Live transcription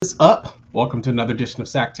Is up? Welcome to another edition of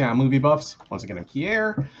SacTown Movie Buffs. Once again, I'm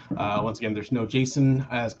Kier. Once again, there's no Jason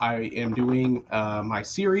as I am doing my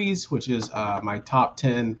series, which is my top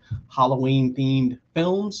 10 Halloween themed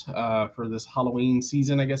films for this Halloween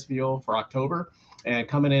season, I guess, if you will, for October. And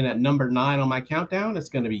coming in at number 9 on my countdown, it's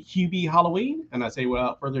going to be Hubie Halloween. And I say,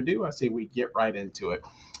 without further ado, I say we get right into it.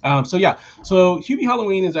 So Hubie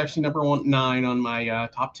Halloween is actually number 9 on my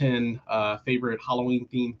top 10 favorite Halloween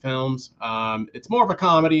themed films. It's more of a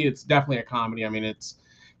comedy. It's definitely a comedy. I mean, it's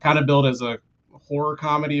kind of billed as a horror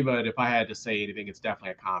comedy, but if I had to say anything, it's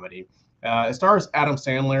definitely a comedy. It stars Adam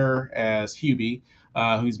Sandler as Hubie,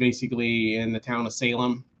 who's basically in the town of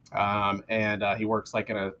Salem, and he works like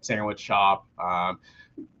in a sandwich shop.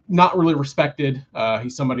 Not really respected.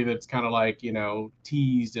 He's somebody that's kind of like,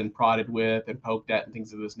 teased and prodded with and poked at and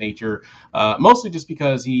things of this nature. Mostly just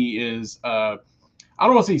because he is, I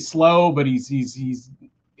don't want to say slow, but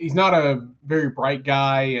he's not a very bright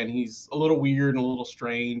guy, and he's a little weird and a little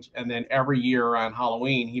strange. And then every year around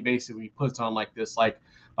Halloween, he basically puts on like this like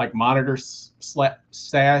monitor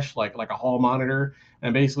stash, like a hall monitor,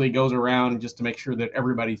 and basically goes around just to make sure that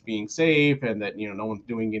everybody's being safe and that no one's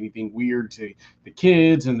doing anything weird to the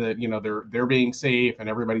kids, and that they're being safe and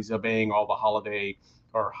everybody's obeying all the holiday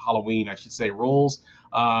or Halloween, I should say, rules.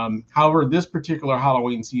 However, this particular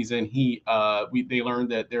Halloween season, they learned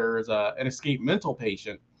that there's an escaped mental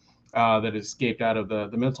patient that escaped out of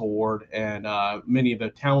the mental ward, and many of the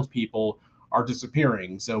townspeople are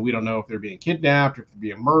disappearing. So we don't know if they're being kidnapped or if they're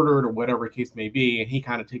being murdered or whatever case may be. And he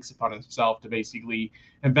kind of takes it upon himself to basically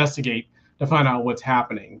investigate to find out what's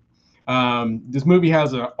happening. This movie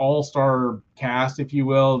has an all-star cast, if you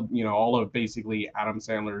will. All of basically Adam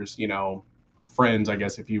Sandler's, friends, I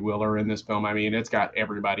guess, if you will, are in this film. I mean, it's got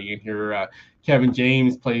everybody in here. Kevin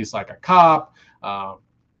James plays like a cop.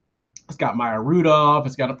 It's got Maya Rudolph.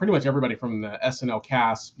 It's got pretty much everybody from the SNL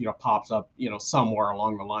cast, pops up, somewhere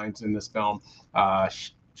along the lines in this film.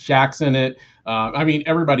 Shaq's in it. I mean,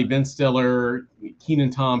 everybody, Ben Stiller,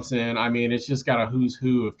 Kenan Thompson. I mean, it's just got a who's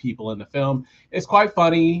who of people in the film. It's quite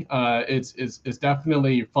funny. It's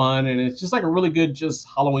definitely fun, and it's just like a really good just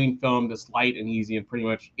Halloween film that's light and easy, and pretty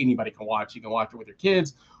much anybody can watch. You can watch it with your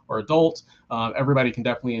kids or adults. Everybody can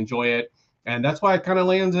definitely enjoy it. And that's why it kind of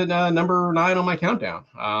lands at number 9 on my countdown.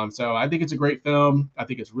 So I think it's a great film. I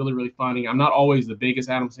think it's really, really funny. I'm not always the biggest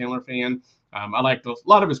Adam Sandler fan. I like a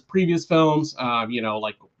lot of his previous films,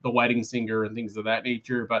 like The Wedding Singer and things of that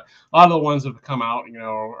nature. But a lot of the ones that have come out,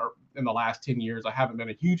 in the last 10 years, I haven't been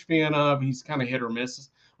a huge fan of. He's kind of hit or miss.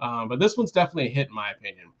 But this one's definitely a hit, in my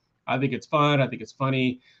opinion. I think it's fun. I think it's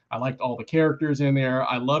funny. I liked all the characters in there.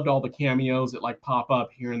 I loved all the cameos that like pop up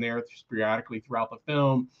here and there periodically throughout the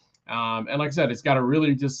film. And like I said, it's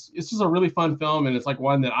just a really fun film, and it's like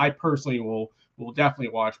one that I personally will definitely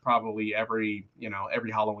watch probably every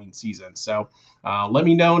Halloween season. So let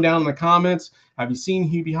me know down in the comments. Have you seen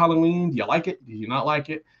Hubie Halloween? Do you like it? Do you not like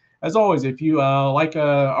it? As always, if you like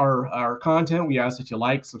our content, we ask that you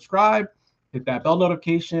like, subscribe, hit that bell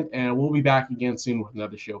notification, and we'll be back again soon with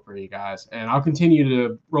another show for you guys. And I'll continue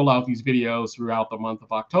to roll out these videos throughout the month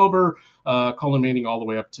of October, culminating all the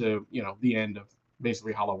way up to the end of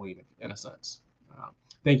basically Halloween in a sense.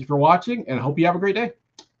 Thank you for watching, and I hope you have a great day.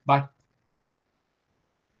 Bye.